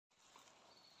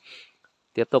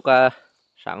Tiếp tục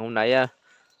sáng hôm nay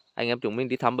anh em chúng mình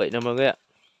đi thăm bẫy nè mọi người ạ.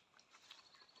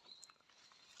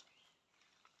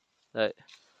 Đấy,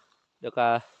 được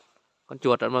con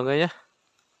chuột đó mọi người nhé.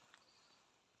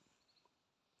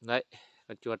 Đấy,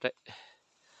 con chuột đấy.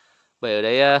 Bẫy ở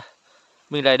đây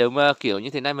mình lại đúng kiểu như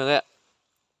thế này mọi người ạ.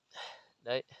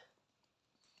 Đấy,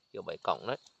 kiểu bẫy cổng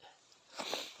đấy.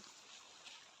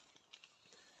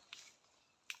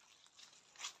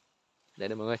 Đấy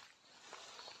đây mọi người,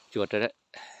 chuột rồi đấy,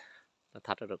 nó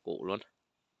thắt rất là cũ luôn.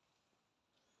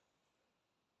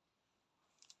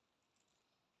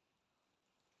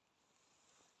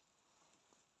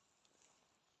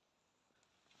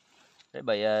 Đấy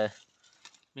bẫy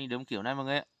mình đúng kiểu này mọi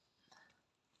người ạ.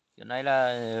 Kiểu này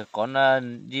là con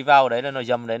đi vào đấy là nó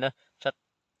dầm đấy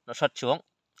nó sật xuống,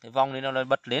 cái vòng đấy nó lại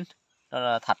bật lên, nó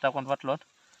là thắt ra con vật luôn.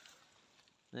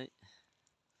 Đấy.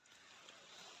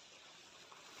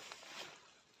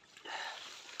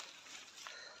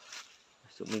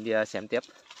 Chúng mình đi xem tiếp.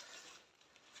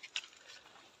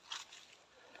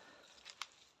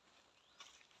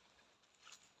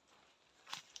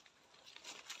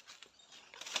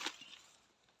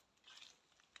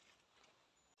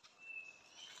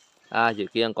 Dưới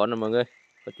kia con rồi mọi người,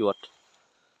 có chuột.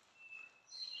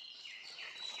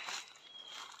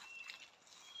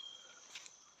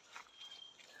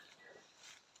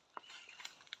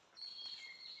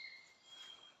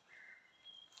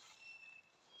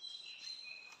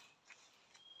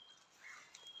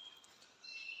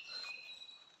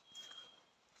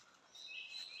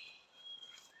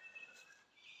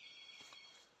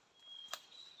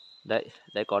 Đấy,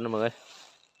 đấy con rồi mọi người.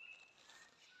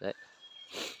 Đấy.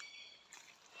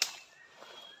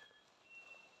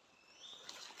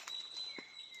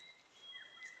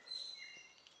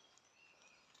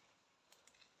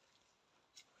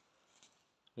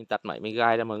 Mình tắt máy mình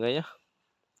gai ra mọi người nhé.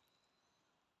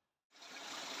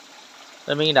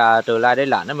 Đây mình đã trở lại đây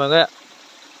lán đấy mọi người ạ.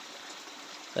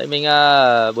 Đấy mình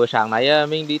buổi sáng nay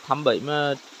mình đi thăm bẫy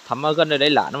mà thăm gần ở đây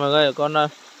lán mọi người. Còn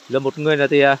là một người là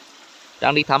thì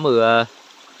đang đi thăm ở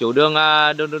chỗ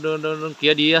đường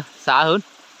kia đi xa hơn,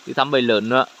 đi thăm bẫy lớn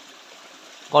nữa.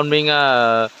 Còn mình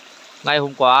ngày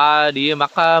hôm qua đi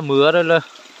mắc mưa rồi là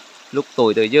lúc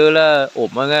tối tới giờ là ốm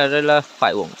mọi người, rồi là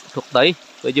phải uống thuốc tây,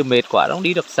 bây giờ mệt quá không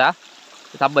đi được xa.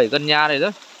 Thăm bẫy gần nhà này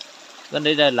đó, gần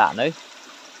đây là lán đấy.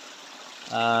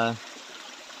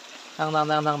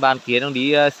 Thằng bạn kia đang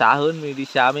đi xa hơn, mình đi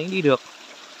xa mình đi được.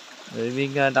 Rồi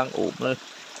mình đang ốm rồi,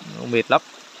 mệt lắm.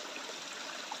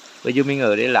 Bây giờ mình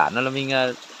ở đây lán là mình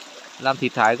làm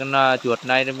thịt thái con chuột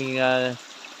này, rồi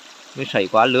mình sấy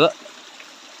qua lửa.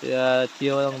 Thì,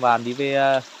 chiều thằng bạn đi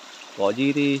về có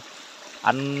gì thì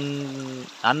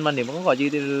ăn mà nếu mà không có gì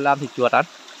thì làm thịt chuột ăn.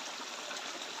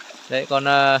 Đấy, còn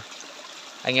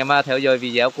anh em theo dõi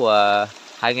video của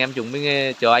hai anh em chúng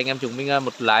mình, cho anh em chúng mình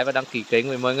một like và đăng ký kênh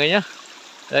với mọi người nhé.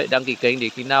 Đấy, đăng ký kênh để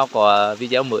khi nào có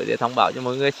video mới để thông báo cho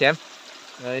mọi người xem.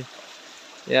 Đấy.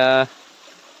 Thì,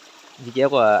 video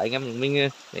của anh em chúng mình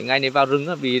ngày này vào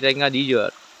rừng vì anh đi giữa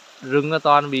rừng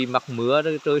toàn bị mắc mưa,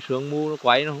 trời sương mù nó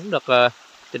quấy, nó không được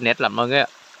trên nét lắm mọi người ạ.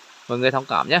 Mọi người thông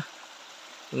cảm nhé.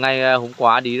 Ngày hôm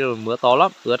qua đi rồi mưa to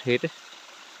lắm, ướt hết đấy.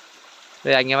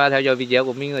 Đây anh em theo dõi video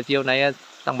của mình, ở chiều nay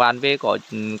thằng bạn về có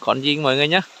con gì mọi người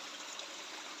nhé.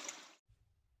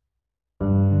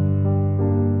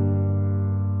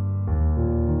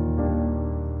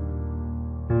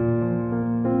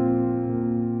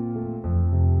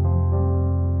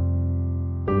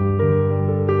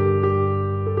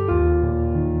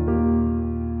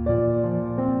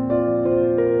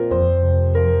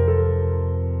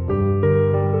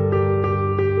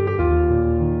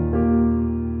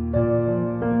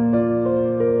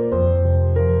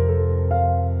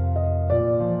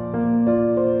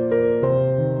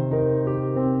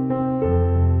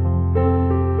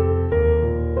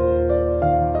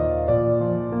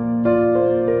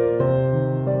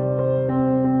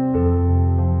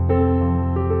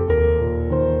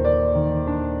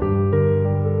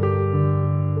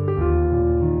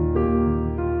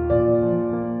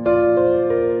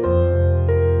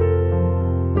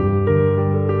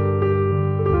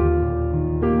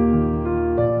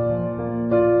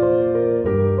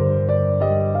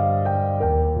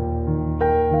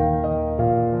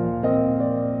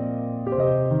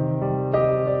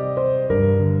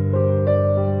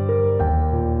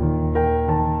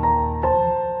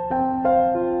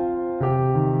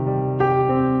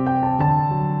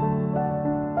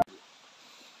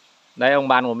 Đây ông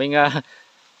bạn của mình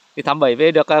đi thăm bẫy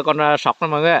về được con sóc này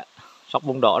mọi người ạ. Sóc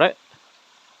bụng đỏ đấy.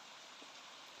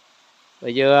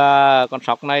 Bây giờ con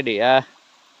sóc này để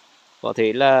có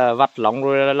thể là vặt lóng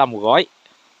rồi làm gói.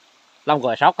 Làm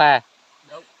gói sóc à.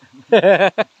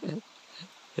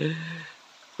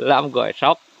 Làm gỏi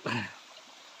sóc.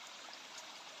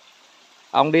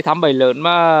 Ông đi thăm bầy lớn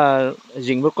mà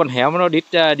dính một con héo mà nó đít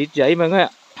giấy mọi người ạ.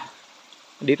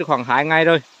 Đít được khoảng 2 ngày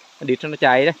rồi, đít cho nó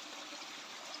chạy đấy.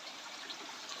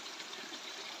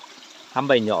 Thăm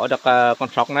bầy nhỏ được con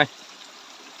sóc này.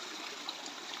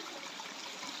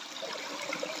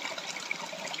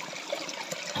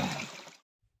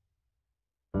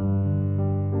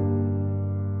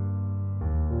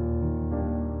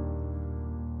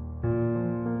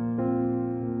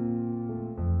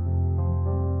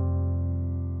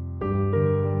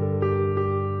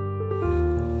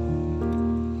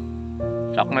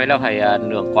 Sóc này là phải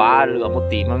nướng quá lửa một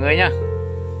tí mọi người nhá.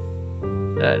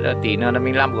 Đấy, tí nữa là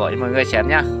mình làm gỏi cho mọi người xem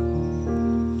nhá.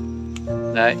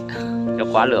 Đấy, cho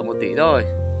quá lửa một tí thôi,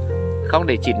 không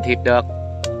để chín thịt được,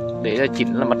 để cho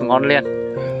chín là mật ngon liền.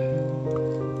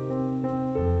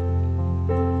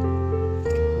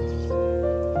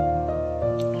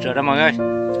 Rửa ra mọi người,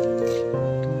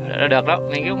 rửa được đó,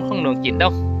 mình cũng không nướng chín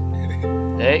đâu.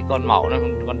 Đấy, còn máu nó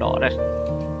còn đỏ đây.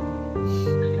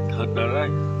 Thật đấy.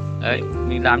 Đấy,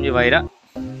 mình làm như vậy đó.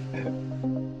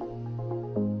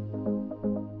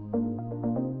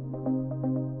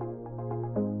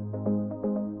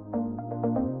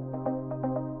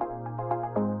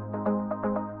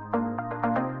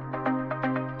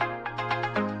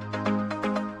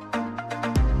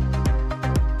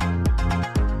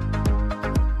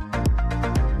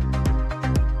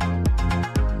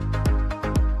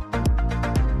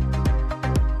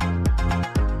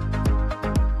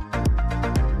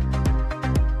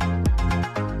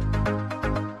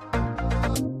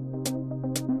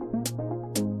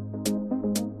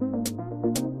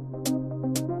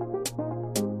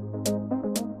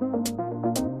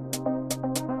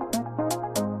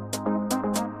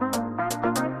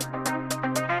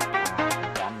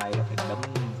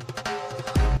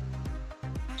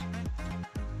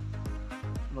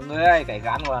 Mọi người ơi, cái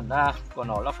gán của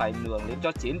nó là phải nướng lên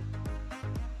cho chín.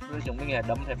 Rồi chúng mình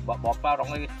đấm phải bóp vào trong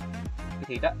cái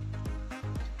thịt đó.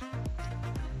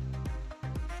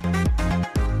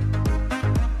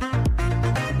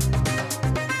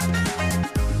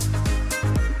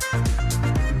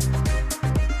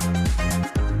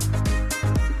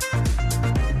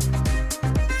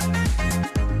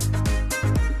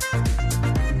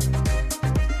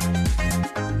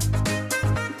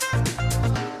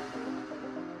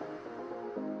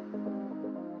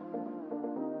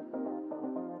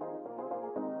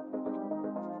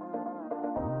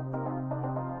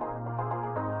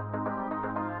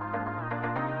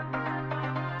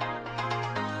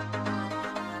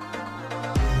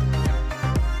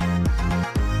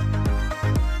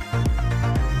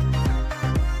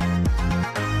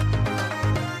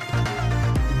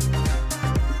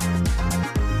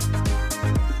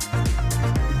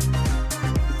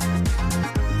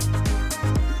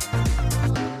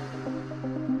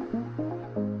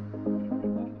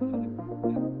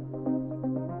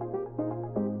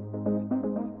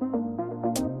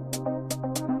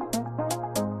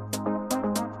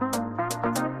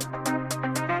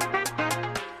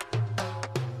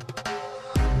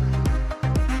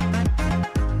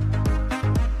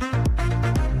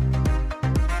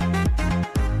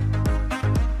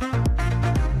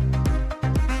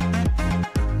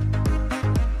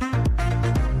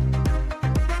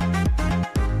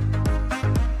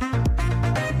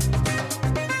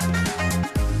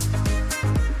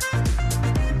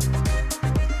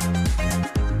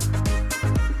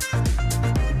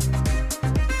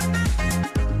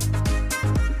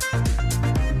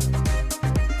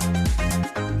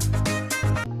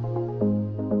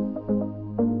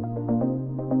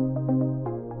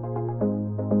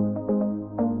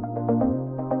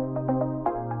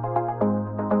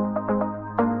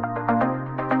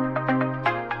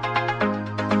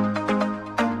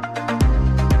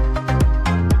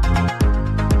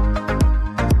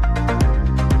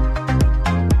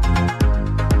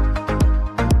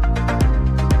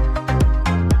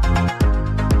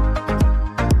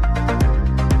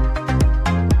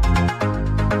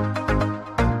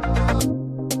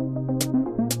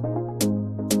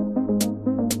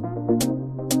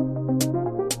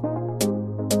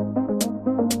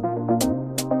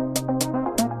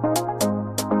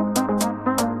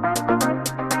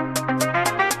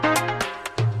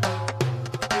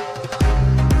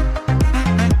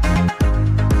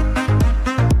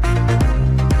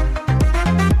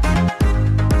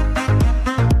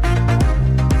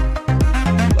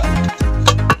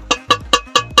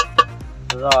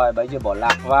 Rồi bây giờ bỏ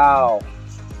lạc vào.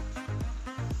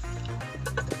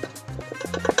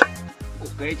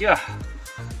 Ok chưa?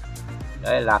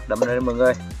 Đấy, lạc đấm rồi đấy mọi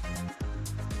người.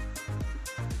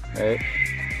 Đấy,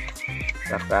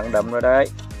 lạc rang đấm rồi đấy.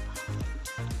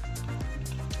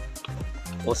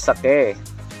 Osake.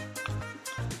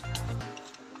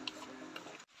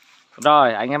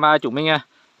 Rồi anh em chúng mình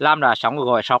làm đã xong cái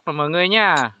gỏi sọc rồi mọi người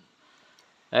nhá.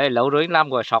 Đấy, lâu rồi làm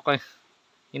gỏi sọc rồi,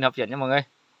 nhìn hấp dẫn nha mọi người.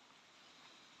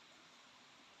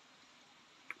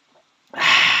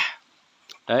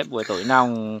 Đấy, buổi tối nào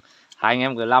hai anh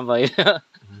em cứ làm vậy.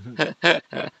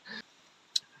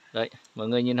 Đấy, mọi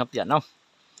người nhìn hấp dẫn không?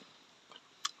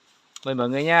 Mời mọi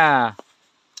người nha,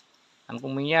 ăn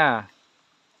cùng mình nha.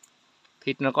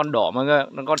 Thịt nó còn đỏ mọi người,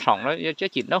 nó còn sống đó, chưa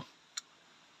chín đâu.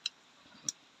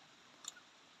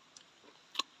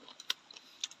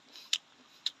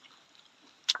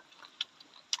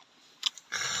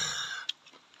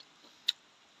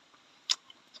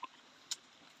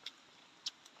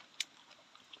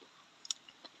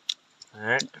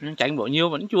 Đấy. Tránh bỏ nhiều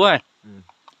vẫn chua này.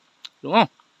 Đúng không?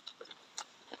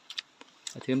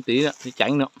 Thêm tí nữa thì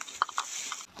tránh nữa.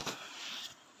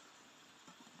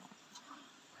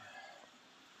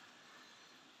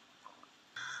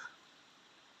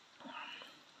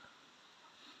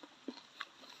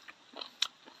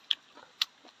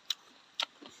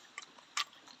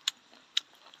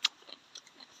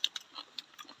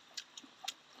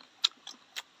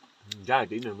 Ra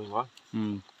tí nữa mới ngon.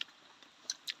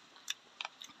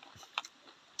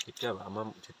 Thịt ra bảo mà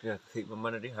thịt mà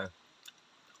đi hả?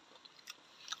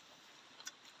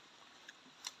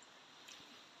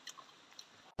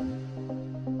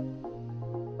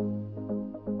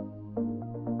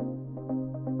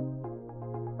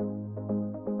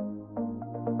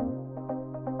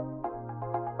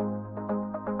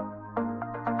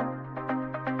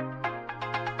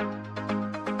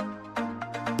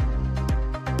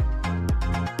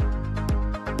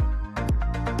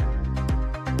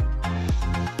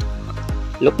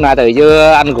 Lúc nào tới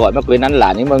giờ ăn gỏi mà quên ăn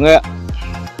lá như mọi người ạ.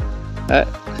 Đấy.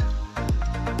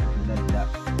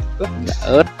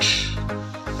 Ớt.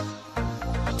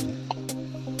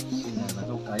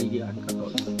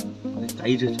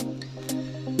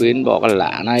 Quên bỏ cái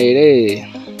lá này đấy.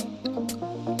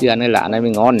 Chứ ăn cái lá này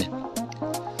mới ngon.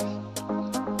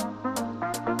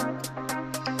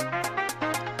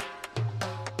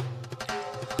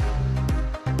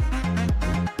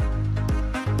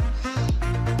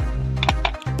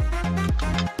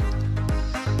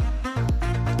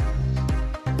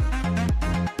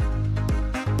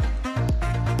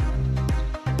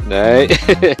 Đấy,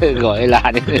 gọi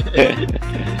là đi.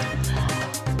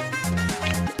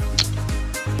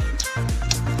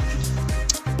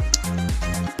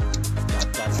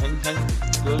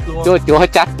 Chua chua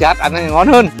chát chát ăn nó ngon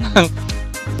hơn.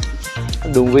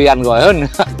 Đúng vì ăn gỏi hơn.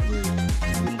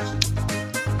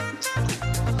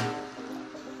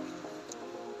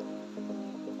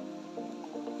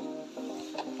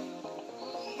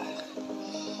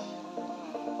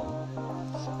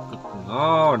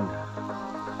 Ngon.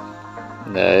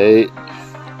 Đấy.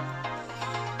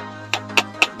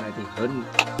 Này thì hơn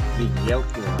vì heo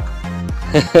của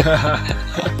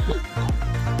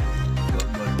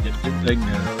mình dẫn chương trình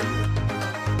rồi.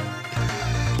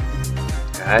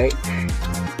 Đấy.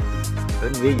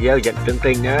 Hơn video dẫn chương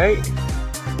trình đấy.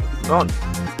 Ngon.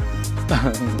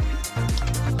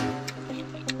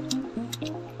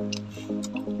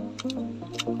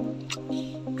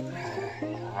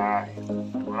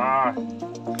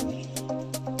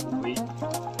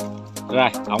 Rồi,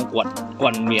 ông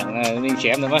quẩn miệng mình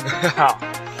chém nữa mà.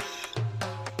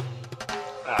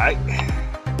 Đấy.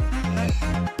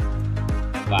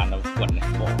 Và nó quẩn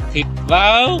bỏ thịt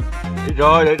vào. Đấy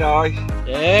rồi, đấy rồi.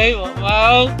 Đấy, bỏ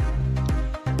vào.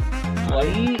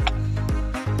 Quẩn.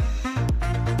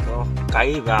 Cho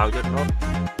cay vào cho nó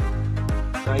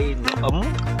cay nó ấm.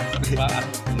 Và ăn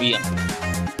miệng.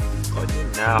 Có như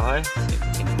nào ấy.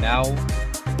 Thế nào.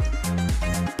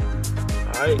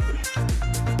 Đấy.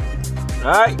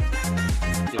 Đấy.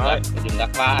 Dừng đặt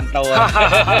va ăn trâu rồi.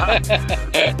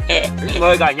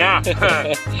 Mời cả nhà.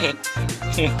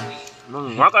 Nó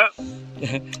ngoắc á.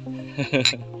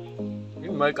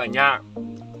 Mời cả nhà.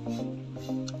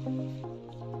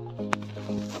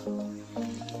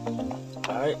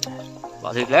 Đấy.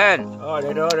 Bỏ thịt lên. Rồi,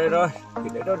 đây rồi, đây rồi.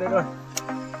 Thịt đây rồi, đây rồi.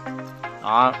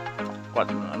 Đó, quẩn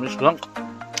nó xuống.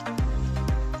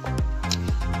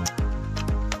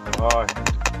 Rồi.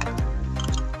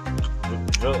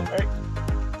 Rượu đấy.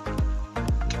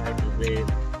 Này thì về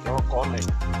cho con này,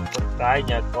 con trai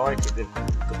nhà coi thì được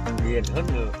cực nghiền hơn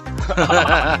nữa.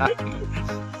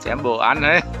 Xem bộ ăn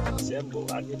đấy. Xem bộ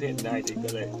ăn như thế này thì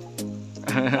có lẽ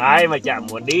ai mà chẳng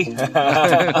muốn đi.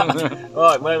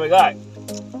 Rồi mời mọi người.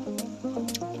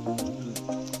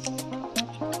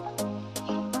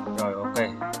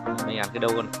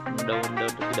 đầu còn cái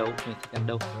đầu mình ăn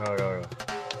đầu. Rồi.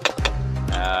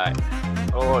 Đấy.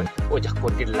 Ôi chắc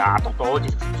còn cái lá to chứ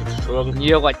xương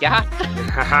Nhiều quả chát.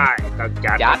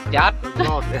 càng chát. Chát.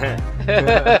 Ngon.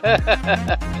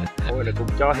 Ôi là cũng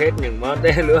cho hết những món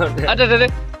đấy luôn.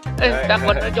 Đây. Đang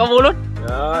còn cho vô luôn.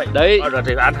 Rồi. Đấy. Rồi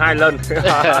thì ăn 2 lần.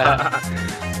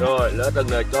 Rồi lỡ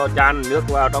đừng là cho chan nước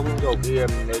vào trong chỗ kia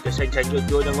để cho xanh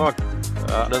chua cho ngon.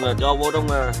 Đó. Đừng là cho vô trong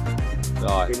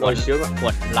Rồi cái nồi sướng.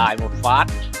 quật lại một phát.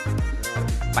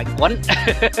 Bánh quấn.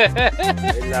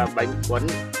 Đây là bánh quấn,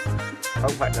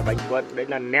 không phải là bánh quấn, đấy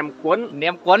là nem quấn.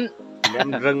 Nem quấn.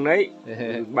 Nem rừng đấy,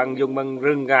 dùng bằng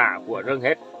rừng gà của rừng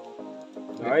hết.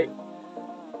 Đấy.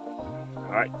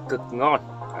 Đấy, cực ngon.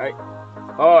 Đấy.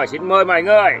 Thôi xin mời mọi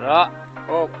người. Đó.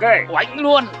 Ok. Quánh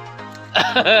luôn.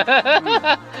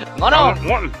 Ngon không?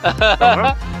 Ngon.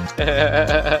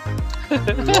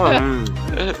 Ngon.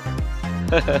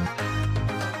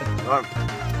 Ngon.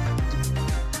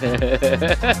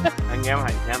 Anh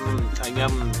em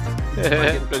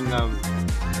từng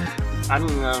ăn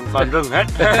toàn rừng hết.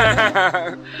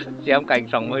 Xem cảnh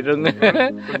sống ngoài rừng.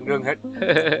 Rừng hết.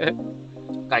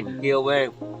 Cảnh chiều về,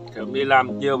 sớm đi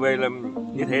làm chiều về làm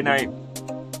như thế này.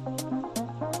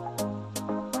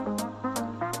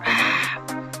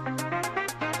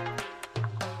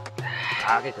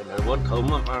 Cái này vốn thơm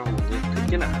mà thích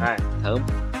chứ nào. Thơm.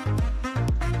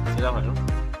 Thế đâu phải không?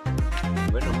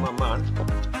 Với nó mà ăn.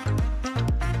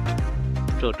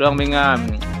 Sở trường mình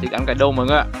thích ăn cái đầu mọi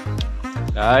người ạ.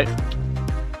 Đấy.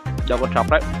 Cho con sọc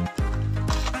đấy.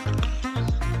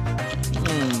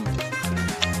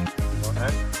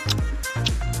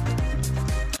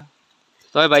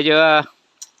 Thôi bây giờ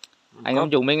anh em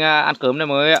chúng mình ăn cơm đây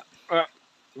mọi người ạ.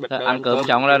 Ăn cơm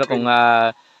xong là cùng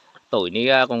tối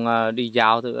nay cùng đi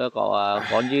dạo thử có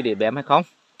con gì để bém hay không.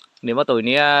 Nếu mà tối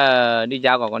nay đi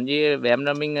dạo có con gì bém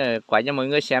là mình quay cho mọi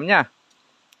người xem nha.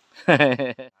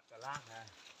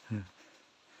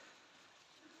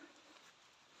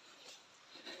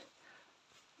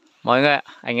 Mọi người,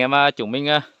 anh em chúng mình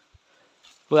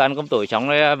vừa ăn cơm tối xong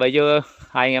rồi bây giờ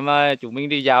hai anh em chúng mình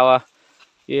đi dạo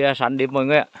đi săn đêm mọi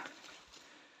người ạ.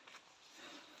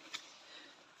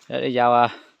 Đi dạo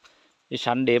đi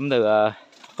săn đêm thử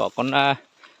có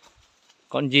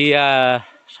con gì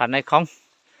săn hay không.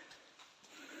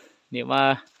 Nếu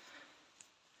mà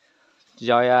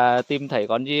rồi tìm thấy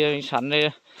con gì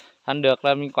săn được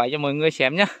là mình quay cho mọi người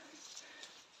xem nhé.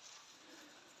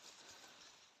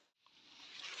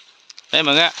 Đây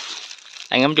mọi người ạ,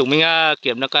 anh em chúng mình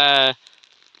kiếm được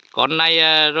con này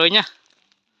rồi nhá.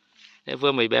 Đây,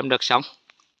 vừa mới bém được xong.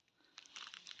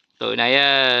 Tối nay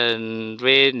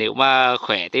về nếu mà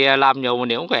khỏe thì làm nhiều, mà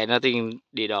nếu không khỏe là thì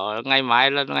để đó ngày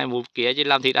mai là ngày một kia chứ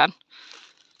làm thịt ăn.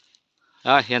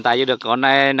 Rồi hiện tại chưa được con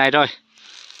này rồi.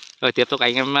 Rồi tiếp tục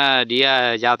anh em đi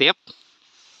giao tiếp.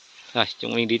 Rồi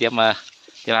chúng mình đi tiếp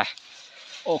tiếp này.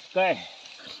 Ok.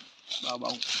 Bao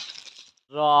bông.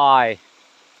 Rồi.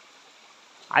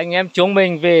 Anh em chúng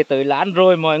mình về tới lán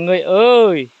rồi mọi người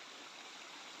ơi.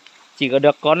 Chỉ có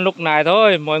được con lúc này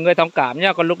thôi, mọi người thông cảm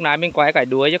nhá. Còn lúc này mình quay cái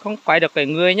đuôi chứ không quay được cái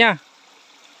người nhá.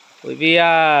 Bởi vì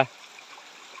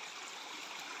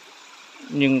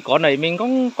những con này mình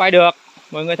không quay được,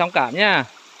 mọi người thông cảm nhá.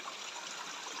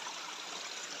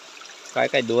 Quay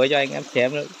cái đuôi cho anh em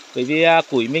xem nữa. Bởi vì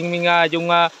củi mình dùng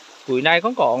củi này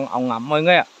không có ống ngắm mọi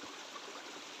người ạ.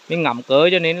 Mình ngắm cớ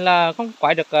cho nên là không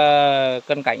quay được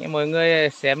cận cảnh cho mọi người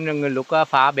xem lúc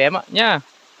phá bém ạ nhá.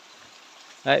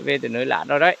 Đấy, về tới nơi lán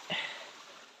rồi đấy.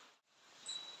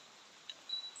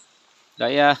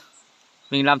 Đấy,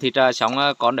 mình làm thịt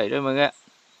xong con đấy rồi mọi người ạ.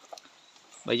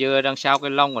 Bây giờ đang sao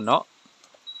cái lông của nó.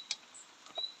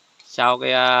 Sao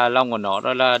cái lông của nó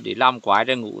đó là để làm quái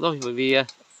để ngủ thôi. Bởi vì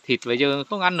thịt bây giờ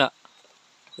không ăn nữa.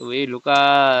 Bởi vì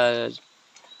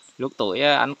lúc tối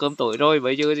ăn cơm tối rồi,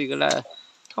 bây giờ thì là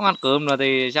không ăn cơm nữa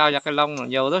thì sao cho cái lông nó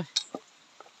nhiều thôi.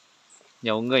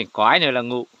 Nhiều người quái nữa là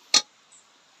ngủ.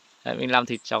 Đấy, mình làm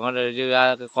thịt xong rồi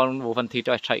con bộ phận thịt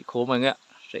rồi sấy khô mọi người ạ.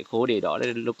 Sấy khô để đó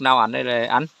để lúc nào ăn đây là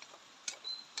ăn.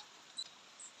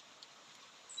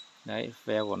 Đấy,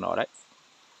 veo của nó đấy.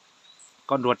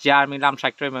 Con ruột da mình làm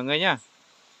sạch rồi mọi người nhá.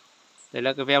 Đây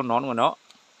là cái veo nón của nó.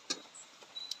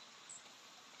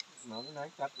 Nó cái đấy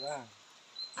cắt ra.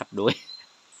 Cắt đuôi.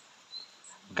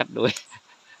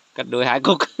 Cắt đuôi 2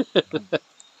 cục.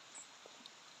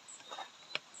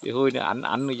 Thì hồi nữa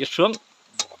ăn rồi cho sướng.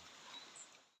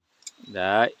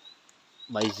 Đấy.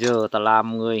 Bây giờ ta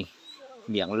làm người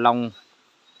miếng lòng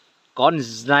con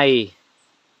này.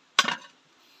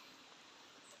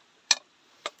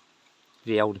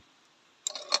 Veo đi.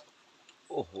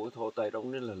 Ồ, thô tay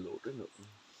đông nên là lỗ tới nữa.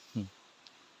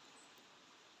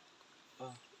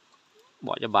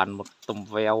 bỏ cho bạn một tầm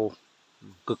veo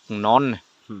cực non này.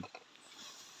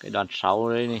 Cái đoạn sau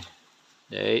đấy này.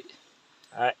 Đấy.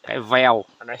 Cái veo.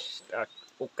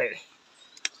 Ok.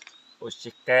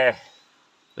 Ok.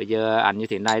 Bây giờ ăn như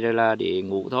thế này rồi là để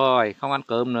ngủ thôi, không ăn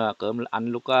cơm nữa, cơm là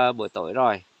ăn lúc buổi tối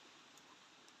rồi.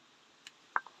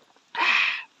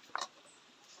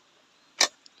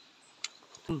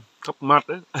 Cắp mặt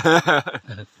đấy.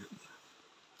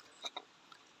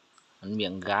 Ăn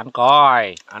miệng gán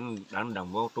coi. Ăn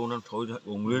đằng vô tôi nó thôi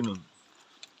uống lên rồi.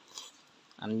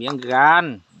 Ăn miếng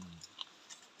gan.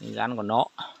 Gan của nó.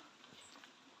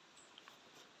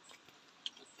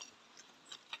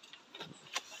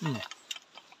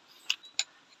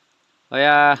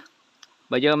 Rồi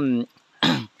bây giờ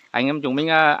anh em chúng mình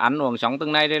ăn uống xong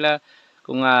từng này đây là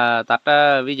cùng tắt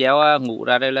video ngủ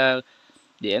ra đây là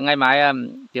để ngày mai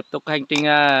tiếp tục hành trình,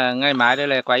 ngày mai đây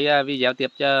là quay video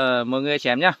tiếp cho mọi người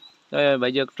xem nhá. Rồi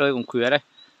bây giờ trời cũng khuya đây,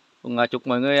 cùng chúc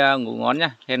mọi người ngủ ngon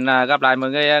nhá. Hẹn gặp lại mọi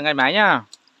người ngày mai nhá.